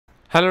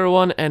Hello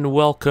everyone and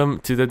welcome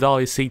to the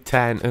WRC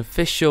 10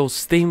 official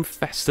Steam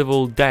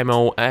Festival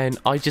demo, and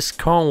I just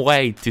can't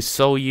wait to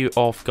show you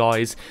off,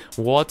 guys,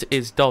 what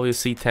is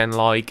WRC 10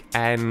 like.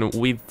 And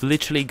we've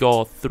literally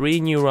got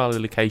 3 new rally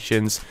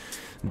locations,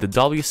 the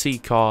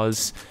WRC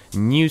cars,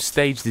 new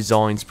stage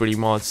designs. Pretty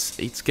much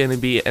it's gonna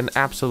be an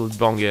absolute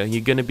banger.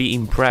 You're gonna be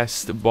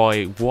impressed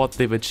by what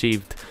they've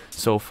achieved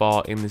so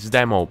far in this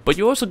demo, but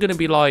you're also gonna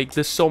be like,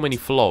 there's so many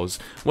flaws.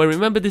 Well,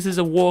 remember, this is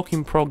a work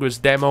in progress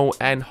demo,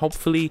 and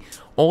hopefully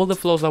all the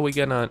flaws that we're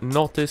gonna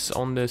notice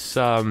on this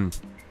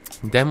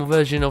demo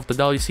version of the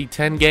WRC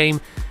 10 game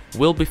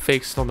will be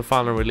fixed on the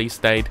final release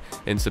date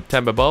in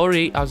September. But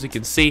already, as you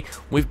can see,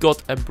 we've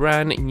got a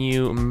brand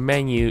new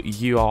menu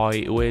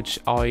UI, which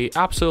I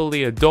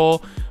absolutely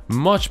adore.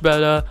 Much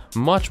better,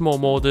 much more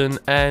modern,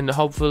 and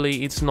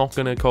hopefully it's not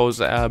gonna cause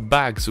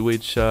bugs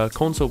which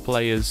console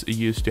players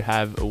used to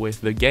have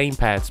with the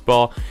gamepads.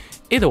 But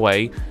either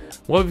way,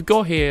 what we've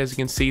got here, as you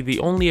can see, the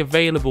only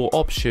available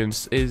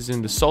options is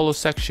in the solo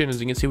section. As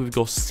you can see, we've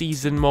got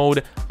season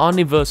mode,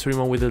 anniversary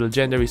mode with the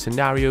legendary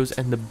scenarios,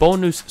 and the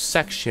bonus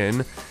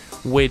section,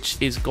 which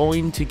is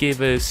going to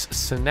give us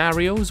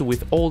scenarios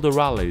with all the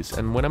rallies.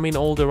 And when I mean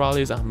all the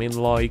rallies, I mean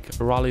like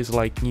rallies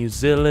like New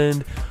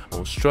Zealand,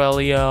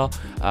 Australia,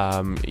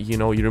 you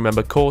know, you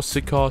remember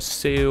Corsica,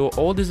 Seal.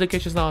 All these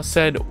locations that I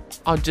said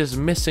are just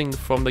missing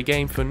from the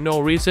game for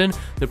no reason.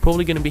 They're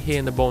probably going to be here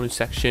in the bonus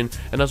section.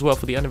 And as well,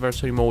 for the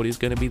anniversary mode is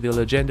going to be the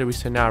legendary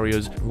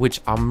scenarios,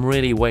 which I'm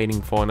really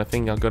waiting for, and I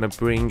think are going to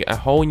bring a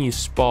whole new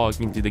spark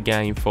into the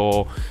game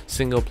for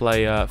single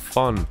player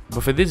fun.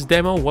 But for this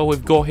demo, what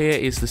we've got here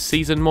is the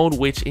season mode,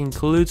 which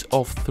includes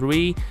of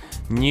 3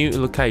 new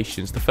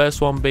locations. The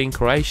first one being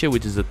Croatia,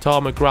 which is a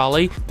tarmac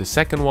rally, the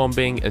second one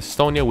being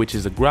Estonia, which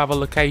is a gravel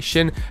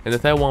location, and the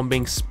third one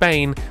being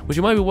Spain, which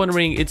you might be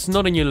wondering, it's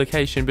not a new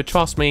location, but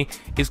trust me,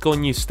 it's got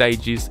new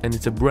stages and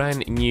it's a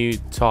brand new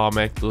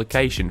tarmac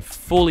location,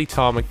 fully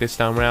tarmac this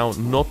time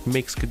around, not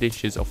mixed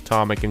conditions of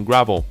tarmac and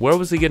gravel. We're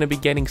obviously going to be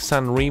getting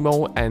San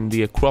Remo and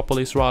the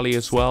Acropolis rally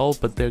as well,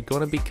 but they're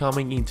going to be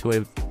coming into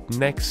a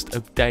next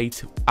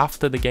update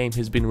after the game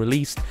has been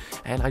released,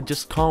 and I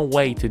just can't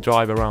wait to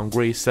drive around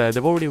Greece.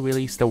 They've already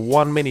released a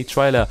 1-minute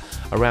trailer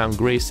around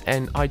Greece,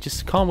 and I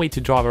just can't wait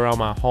to drive around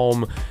my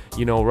home,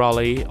 you know,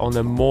 rally on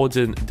a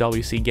modern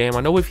WRC game.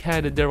 I know we've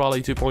had the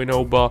Rally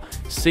 2.0, but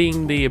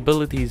seeing the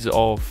abilities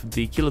of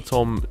the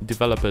Kiloton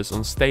developers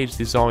on stage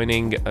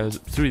designing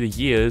through the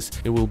years,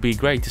 it will be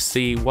great to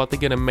see what they're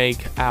gonna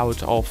make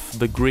out of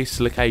the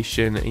Greece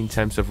location in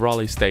terms of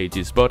rally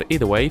stages. But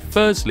either way,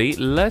 firstly,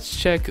 let's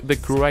check the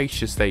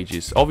Croatia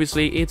stages.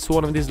 Obviously, it's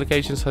one of these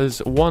locations has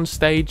 1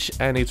 stage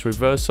and it's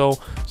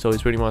reversal, so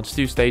it's pretty much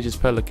 2 stages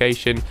per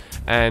location.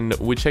 And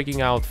we're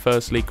checking out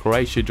firstly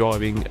Croatia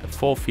driving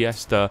for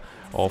Fiesta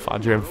of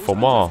Adrian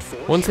Fomar.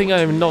 One thing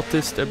I've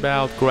noticed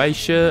about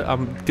Croatia,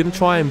 I'm gonna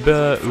try and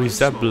bear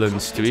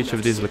resemblance to each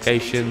of these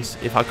locations.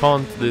 If I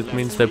can't, that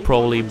means they're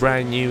probably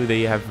brand new,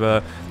 they have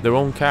their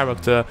own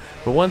character.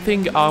 But one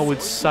thing I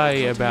would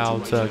say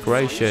about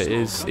Croatia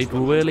is it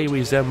really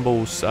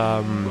resembles,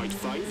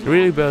 it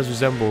really bears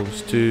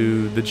resemblance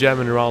to the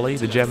German rally,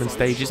 the German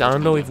stages. I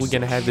don't know if we're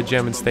gonna have the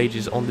German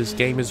stages on this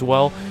game as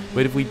well,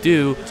 but if we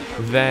do,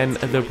 then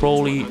they're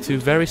probably 2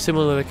 very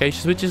similar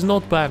locations, which is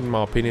not bad in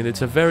my opinion.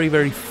 It's a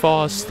very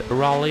fast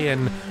rally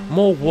and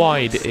more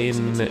wide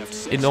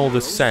in all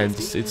the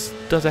sense. It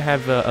doesn't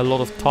have a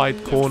lot of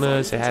tight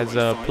corners. It has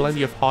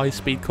plenty of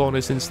high-speed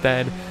corners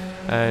instead,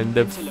 and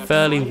they're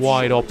fairly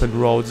wide open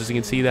roads, as you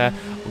can see there,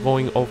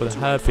 going over the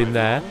hairpin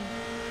there.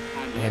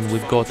 And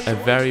we've got a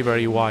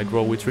very wide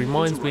road, which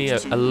reminds me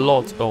a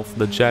lot of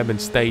the German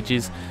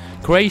stages.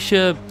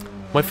 Croatia,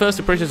 my first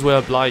impressions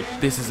were like,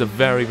 this is a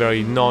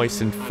very nice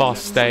and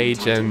fast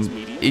stage, and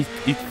it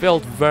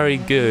felt very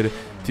good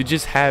to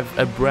just have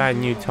a brand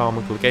new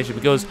tarmac location,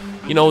 because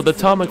you know the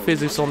tarmac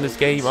physics on this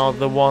game are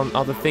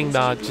the thing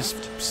that just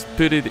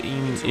put it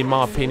in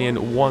my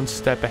opinion 1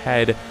 step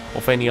ahead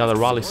of any other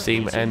rally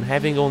sim. And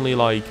having only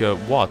like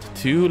what,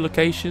 2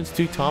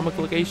 tarmac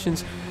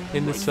locations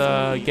in this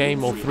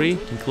game, or 3,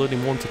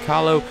 including Monte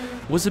Carlo,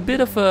 was a bit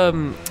of a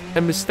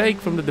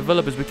mistake from the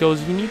developers,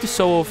 because you need to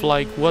show off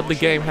like what the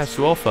game has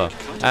to offer.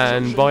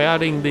 And by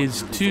adding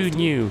these 2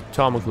 new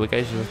tarmac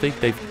locations, I think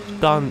they've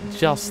done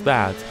just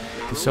that,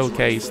 to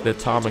showcase the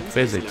tarmac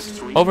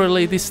physics.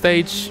 Overall, this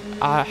stage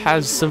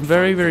has some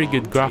very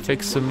good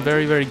graphics, some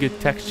very good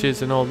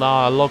textures and all that.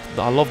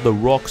 I love the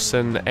rocks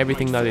and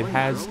everything that it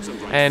has.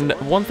 And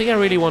one thing I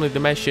really wanted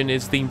to mention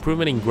is the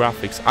improvement in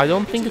graphics. I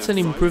don't think it's an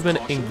improvement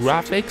in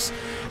graphics,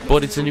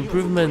 but it's an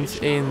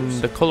improvement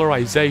in the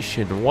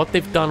colorization. What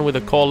they've done with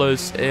the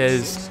colors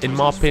is, in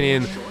my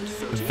opinion,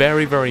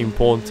 very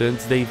important.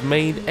 They've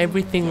made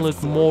everything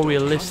look more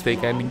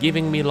realistic and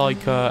giving me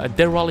like a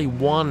Dead Rally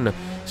 1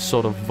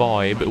 sort of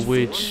vibe,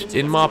 which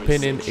in my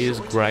opinion is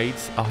great.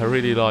 I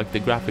really like the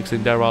graphics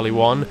in Dead Rally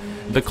 1,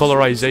 the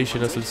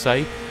colorization, as I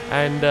say,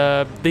 and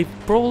they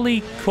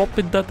probably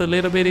copied that a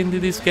little bit into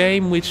this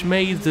game, which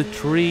made the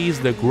trees,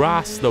 the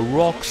grass, the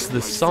rocks,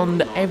 the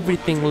sun,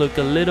 everything look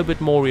a little bit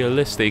more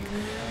realistic.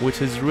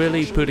 which is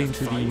really put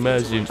into the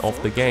immersion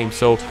of the game.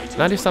 So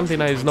that is something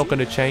that is not going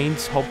to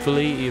change,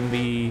 hopefully, in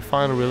the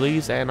final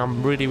release, and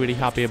I'm really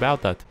happy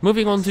about that.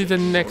 Moving on to the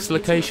next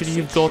location,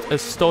 you've got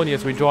Estonia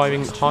as we're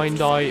driving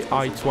Hyundai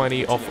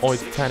i20 of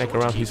Oitanek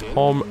around his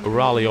home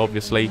rally,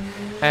 obviously.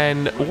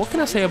 And what can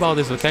I say about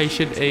this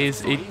location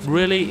is it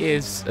really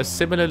is a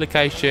similar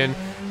location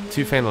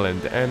to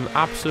Finland, an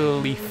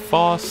absolutely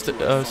fast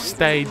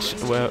stage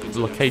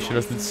location,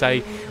 as I'd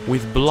say,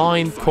 with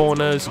blind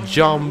corners,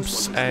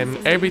 jumps, and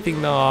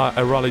everything that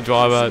a rally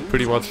driver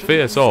pretty much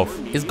fears off.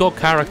 It's got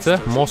character,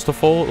 most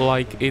of all.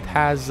 Like, it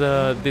has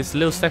this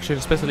little section,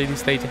 especially this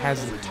stage, it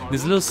has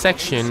this little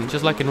section,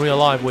 just like in real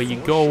life, where you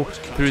go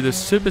through the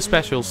super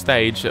special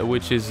stage,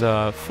 which is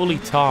fully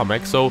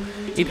tarmac. So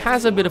it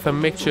has a bit of a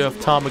mixture of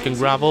tarmac and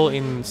gravel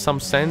in some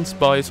sense,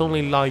 but it's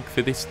only like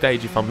for this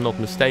stage, if I'm not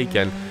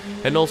mistaken.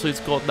 And also it's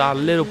got that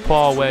little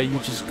part where you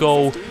just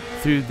go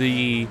through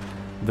the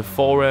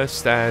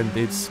forest, and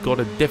it's got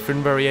a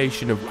different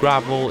variation of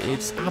gravel.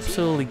 It's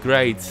absolutely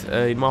great.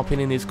 In my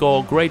opinion, it's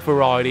got great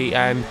variety,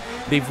 and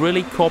they've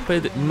really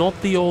copied not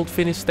the old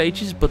Finnish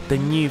stages, but the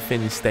new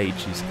Finnish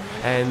stages.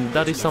 And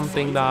that is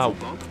something that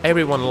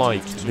everyone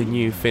liked, the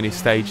new Finnish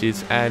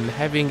stages, and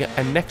having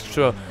an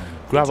extra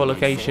gravel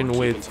location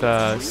with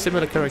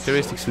similar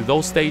characteristics to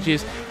those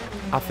stages,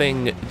 I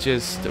think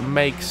just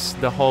makes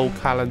the whole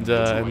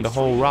calendar and the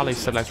whole rally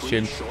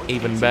selection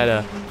even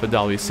better for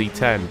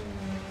WRC10.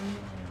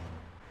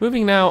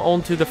 Moving now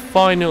on to the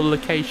final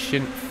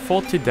location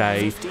for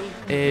today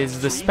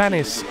is the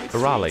Spanish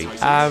Rally.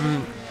 I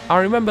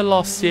remember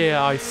last year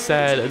I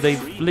said they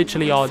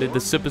literally added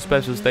the super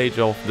special stage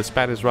of the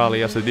Spanish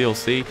Rally as a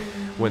DLC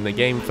when the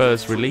game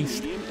first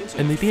released,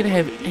 and they didn't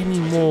have any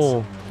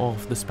more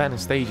of the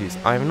Spanish stages.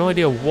 I have no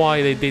idea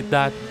why they did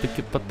that,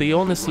 but they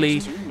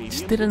honestly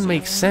just didn't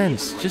make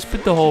sense. Just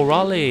put the whole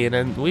rally in,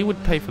 and we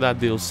would pay for that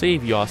DLC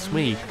if you ask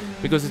me,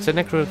 because it's an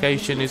extra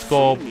location. It's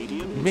got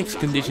mixed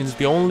conditions,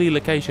 the only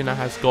location that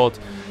has got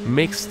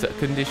mixed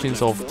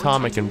conditions of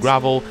tarmac and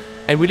gravel,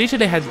 and we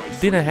literally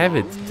didn't have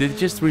it. They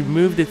just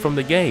removed it from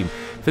the game.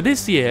 For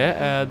this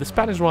year, the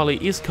Spanish Rally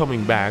is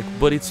coming back,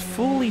 but it's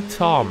fully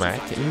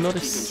tarmac, not a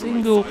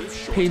single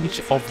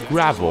pinch of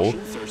gravel.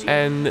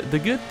 And the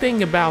good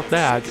thing about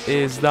that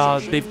is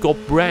that they've got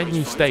brand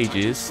new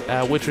stages,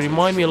 which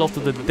remind me a lot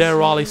of the Dare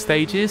Rally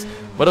stages,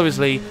 but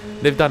obviously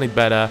they've done it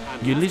better.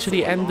 You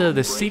literally enter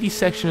the city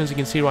section, as you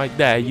can see right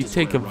there. You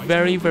take a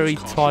very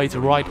tight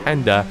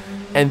right-hander,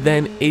 and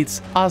then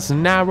it's as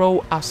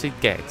narrow as it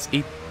gets.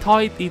 It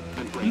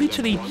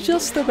literally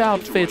just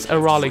about fits a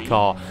rally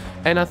car.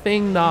 And I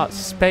think that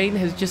Spain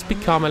has just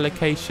become a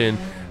location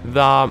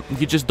that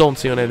you just don't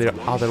see on any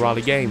other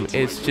rally game.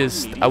 It's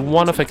just a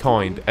one of a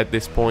kind at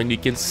this point. You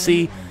can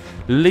see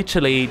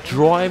literally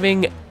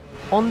driving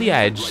on the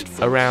edge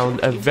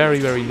around a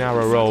very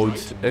narrow road.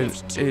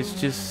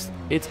 It's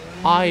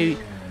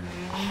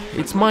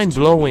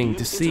mind-blowing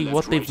to see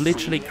what they've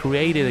literally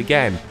created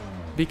again.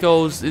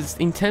 Because it's,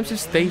 in terms of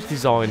stage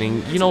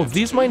designing, you know,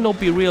 these might not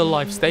be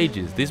real-life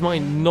stages. These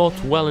might not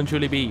well and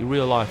truly be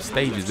real-life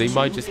stages. They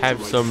might just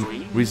have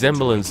some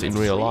resemblance in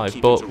real life.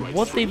 But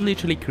what they've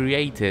literally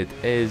created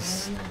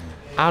is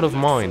out of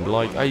mind.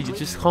 Like, I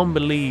just can't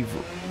believe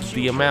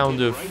the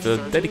amount of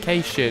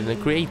dedication and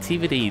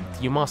creativity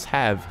you must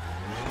have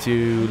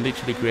to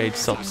literally create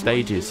such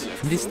stages.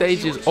 This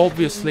stage is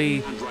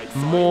obviously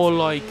more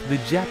like the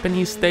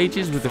Japanese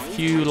stages with a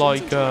few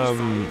like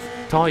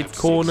tight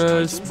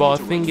corners, but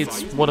I think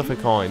it's one of a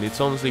kind. It's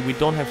honestly, we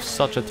don't have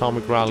such a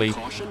tarmac rally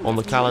on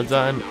the calendar,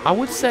 and I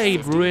would say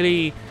it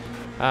really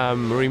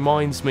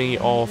reminds me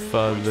of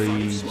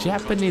the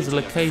Japanese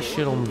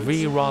location on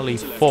V-Rally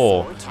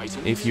 4,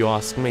 if you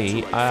ask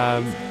me,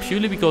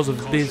 purely because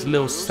of these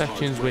little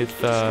sections with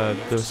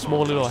the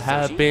small little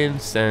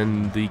hairpins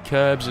and the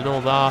curbs and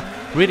all that.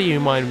 Really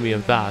remind me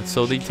of that,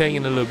 so they're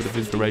taking a little bit of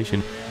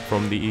inspiration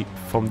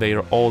from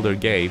their older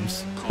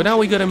games. But now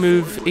we gotta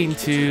move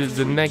into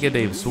the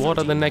negatives. What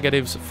are the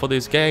negatives for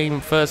this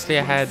game? Firstly,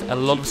 I had a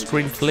lot of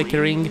screen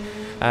flickering,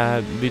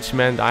 which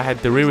meant I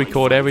had to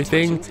re-record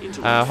everything.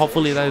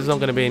 Hopefully that is not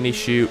gonna be an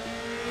issue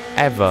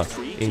ever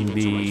in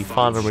the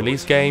final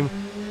release game.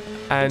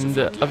 And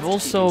I've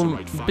also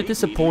a bit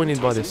disappointed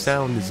by the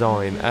sound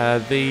design.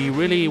 They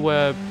really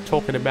were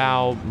talking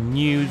about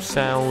new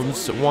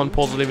sounds. One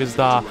positive is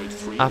that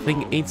I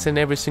think each and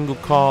every single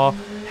car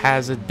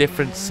has a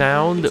different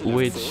sound,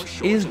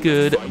 which is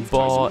good,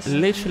 but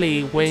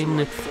literally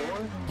when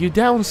you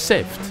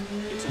downshift,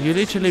 you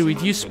literally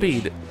reduce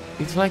speed,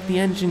 it's like the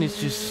engine is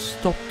just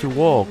stopped to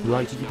walk.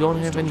 Like, you don't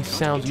have any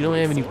sounds, you don't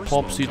have any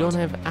pops, you don't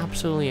have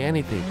absolutely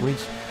anything,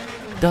 which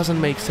doesn't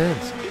make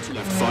sense.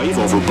 Left 5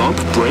 over bump,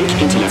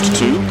 brake, into left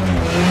 2.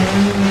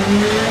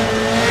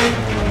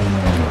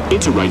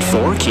 Into right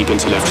 4, keep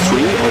into left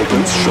 3,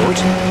 opens,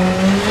 short.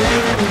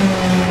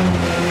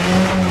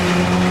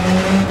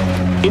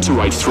 Into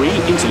right 3,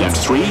 into left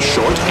 3,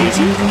 short,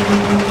 80.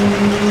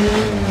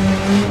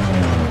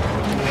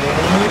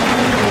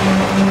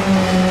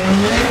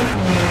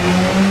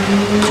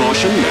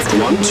 Caution, left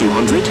 1,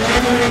 200.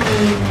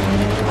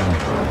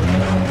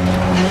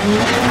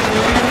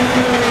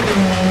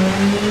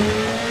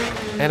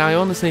 And I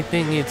honestly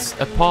think it's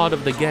a part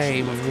of the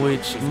game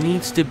which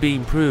needs to be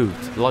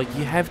improved. Like,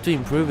 you have to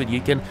improve it.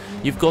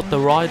 You've got the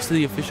rights to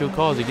the official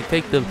cars. You can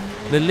take the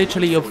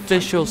literally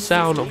official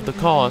sound of the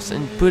cars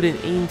and put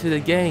it into the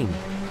game.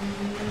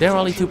 Their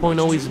Rally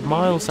 2.0 is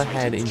miles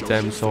ahead in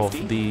terms of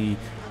the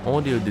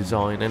audio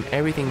design and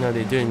everything that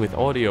they're doing with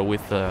audio,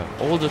 with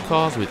older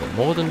cars, with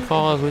modern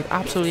cars, with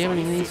absolutely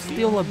everything. They're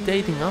still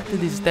updating up to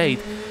this date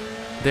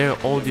their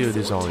audio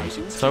design.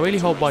 So I really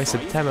hope by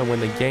September, when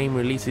the game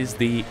releases,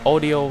 the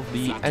audio,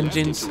 the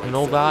engines and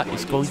all that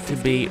is going to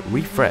be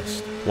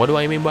refreshed. What do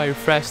I mean by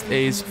refreshed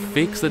is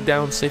fix the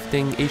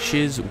downshifting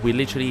issues. We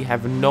literally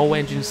have no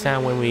engine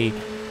sound when we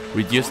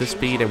reduce the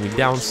speed and we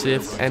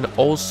downshift, and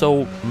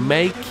also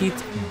make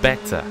it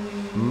better.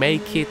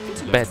 Make it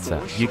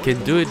better. You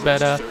can do it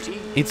better.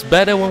 It's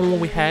better than what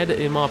we had,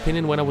 in my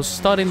opinion. When I was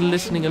starting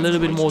listening a little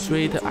bit more to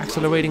it,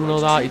 accelerating and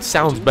all that, it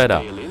sounds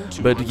better.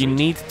 But you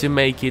need to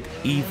make it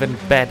even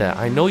better.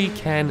 I know you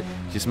can,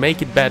 just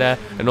make it better,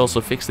 and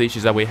also fix the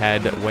issues that we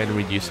had when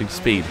reducing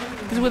speed.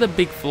 These were the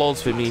big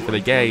flaws for me for the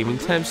game. In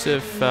terms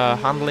of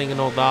handling and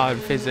all that,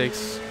 and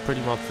physics,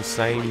 pretty much the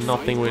same.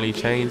 Nothing really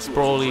changed.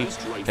 Probably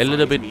a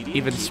little bit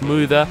even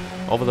smoother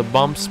over the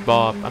bumps,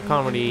 but I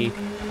can't really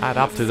add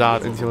up to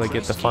that until I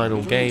get the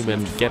final game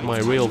and get my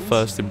real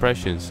first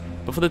impressions.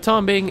 But for the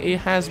time being, it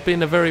has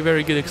been a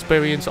very good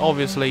experience.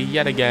 Obviously,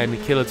 yet again,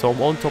 Kiloton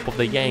on top of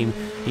the game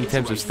in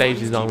terms of stage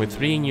design, with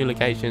 3 new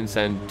locations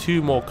and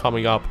 2 more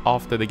coming up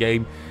after the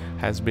game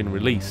has been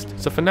released.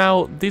 So for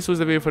now, this was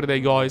the video for today,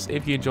 guys.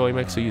 If you enjoy,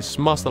 make sure you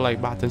smash the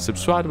like button,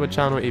 subscribe to my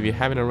channel if you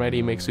haven't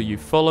already, make sure you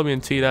follow me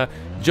on Twitter,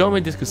 join my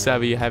Discord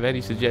server if you have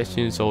any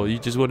suggestions, or you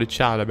just want to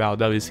chat about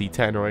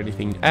WRC10 or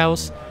anything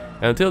else.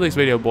 And until next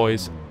video,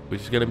 boys,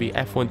 which is going to be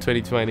F1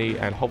 2020,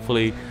 and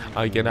hopefully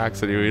I can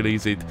actually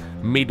release it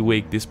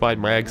midweek despite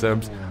my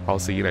exams. I'll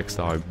see you next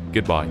time.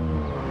 Goodbye.